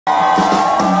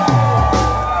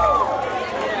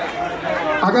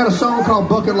I got a song called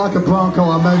Bucket Like a Bronco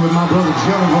I made with my brother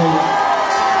Joe.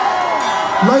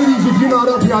 Ladies, if you're not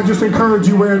up here, I just encourage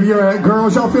you wherever you're at.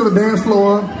 Girls, y'all feel the dance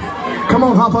floor. Come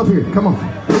on, hop up here. Come on.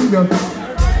 Here you go.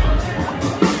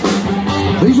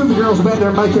 These are the girls back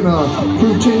there making a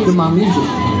routine to my music.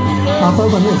 Hop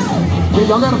over here.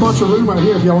 Yeah, y'all got a bunch of room right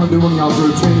here if y'all want to do one of y'all's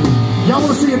routine. Y'all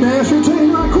want to see a dance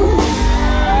routine right quick?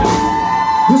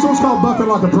 This one's called Bucket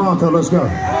Like a Bronco. Let's go.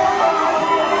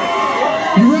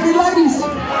 You ready, ladies?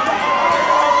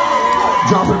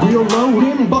 Drop it real low,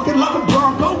 then bucket like a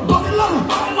bronco, bucket like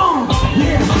a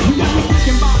yeah, we got me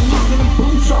thinking about knocking them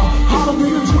boots off.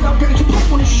 Halloween's when I'm getting to put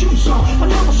when the shoes off. I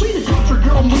never seen a country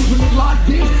girl moving it like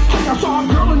this. Think I saw a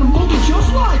girl in the movie just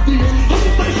like this.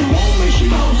 Anything she wants me, she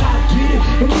knows how to get it.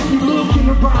 And if you look in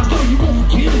her eyes, no, you won't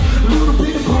forget it. A little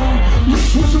bit of brown,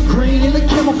 mixed with some green, and the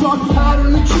camouflage powder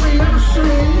in the tree never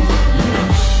seen.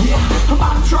 Yeah, I'm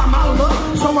about to try my luck.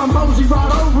 So I mosey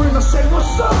right over and I say,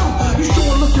 what's up? You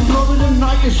sure looking lovely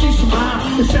tonight, and she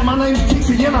smiled and said, my name's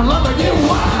Dixie and I love her, yeah,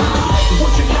 wow.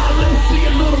 What you got, let me see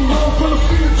a little more from the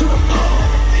field to the floor.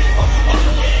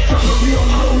 Drop it real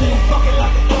low, bucket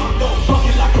like a bronco,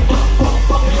 bucket like a bronco,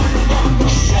 bucket like a bronco.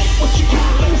 Shake what you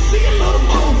got, let me see a little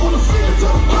more from the field to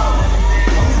the floor.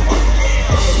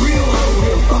 Drop it real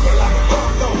low, bucket like a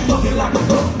bronco, bucket like a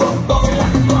bronco, bucket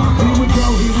like a bronco.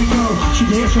 Here we go, she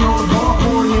dancing on the bar,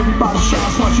 pouring everybody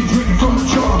shots while she drinking from the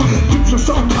jar. Dukes are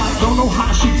so tight, don't know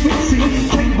how she fits it.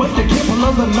 Can't wait to get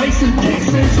another Mason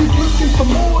Dixon. She's looking for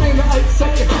more than an 8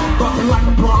 second. Rocking like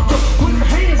a bronco, with her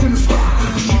hands in the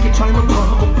sky. She can tame a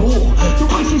punk of a bull. The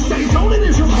way she stays on it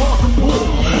is remarkable.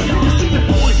 You can see the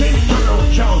boys and the girls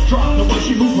jaws drop. The way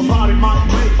she moves her body might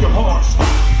make your heart stop.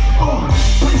 Oh,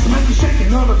 please make you shake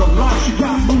it under the light. She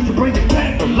got moves to bring it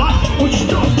back to life. When she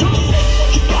starts to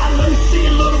she got let me see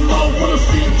a little more when I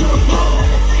see it to the floor.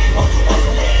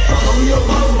 Drop a real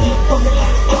low, bucket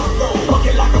like a bronco,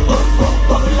 bucket like a bronco,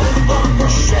 bucket like a bronco.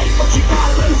 Shake what you got,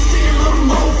 let me see a little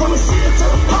more when I see it to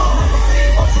the floor.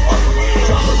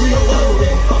 Drop a real low,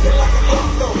 bucket like a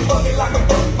bronco, bucket like a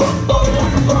bronco, bucket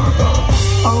like a bronco.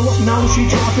 Oh, now she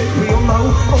drop it real low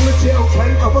on the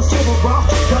tailgate of a silver rock.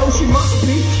 No, she must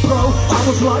be pro. I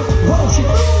was like, whoa, she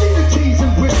really need the keys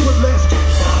and whisper less.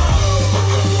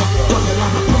 Bucket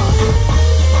like a bronco,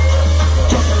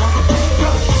 bucket like a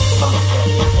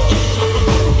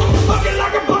bronco, bucket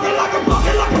like a bucket like a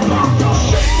bucket like a bronco.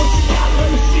 Shake what you got, let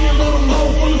me see a little more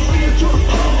when I see it to the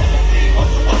floor.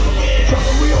 Drop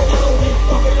a real low,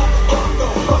 bucket like a bronco,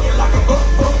 bucket like a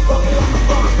bronco, bucket like a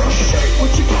bronco. Shake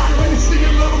what you got, let me see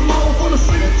a little more when I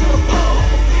see it to the floor.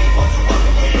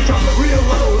 Drop a real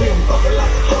low, bucket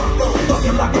like a bronco,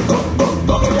 bucket like a bronco,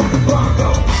 bucket like a bronco.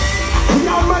 Can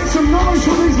y'all make some noise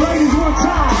for these ladies one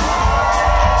time?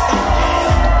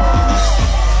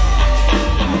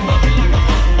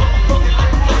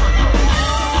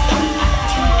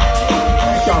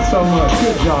 Thank y'all so much.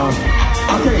 Good job.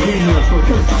 I can't hear you this one.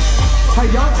 Hey,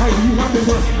 y'all, hey, you have to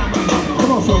work.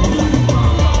 Come on, son.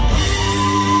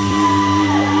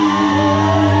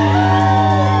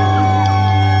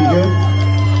 You good?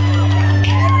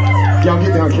 Y'all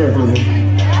get down carefully.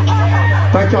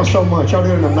 Thank y'all so much. Y'all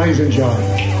did an amazing job.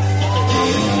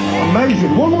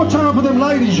 Amazing. One more time for them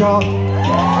ladies, y'all.